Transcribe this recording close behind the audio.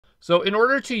So in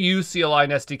order to use CLI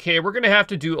and SDK, we're going to have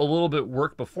to do a little bit of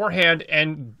work beforehand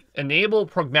and enable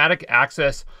programmatic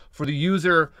access for the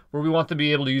user where we want them to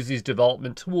be able to use these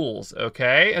development tools,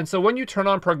 okay? And so when you turn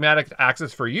on programmatic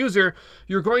access for user,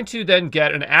 you're going to then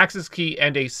get an access key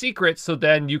and a secret, so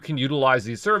then you can utilize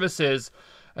these services.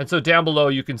 And so down below,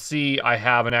 you can see I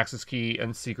have an access key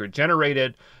and secret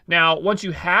generated. Now, once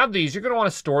you have these, you're going to want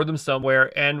to store them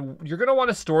somewhere, and you're going to want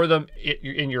to store them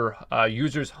in your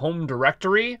user's home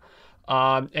directory.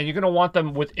 And you're going to want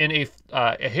them within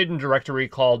a hidden directory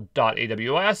called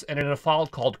 .aws and in a file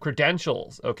called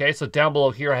credentials. Okay, so down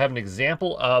below here, I have an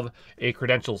example of a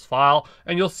credentials file,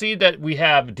 and you'll see that we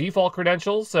have default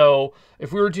credentials. So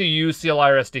if we were to use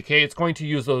CLI or SDK, it's going to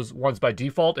use those ones by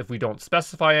default if we don't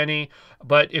specify any.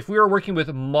 But if we are working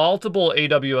with multiple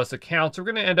AWS accounts, we're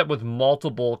going to end up with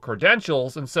multiple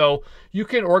credentials. And so you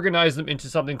can organize them into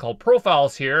something called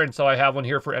profiles here. And so I have one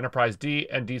here for Enterprise D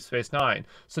and D Space 9.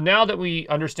 So now that we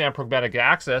understand programmatic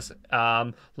access,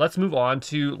 let's move on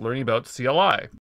to learning about CLI.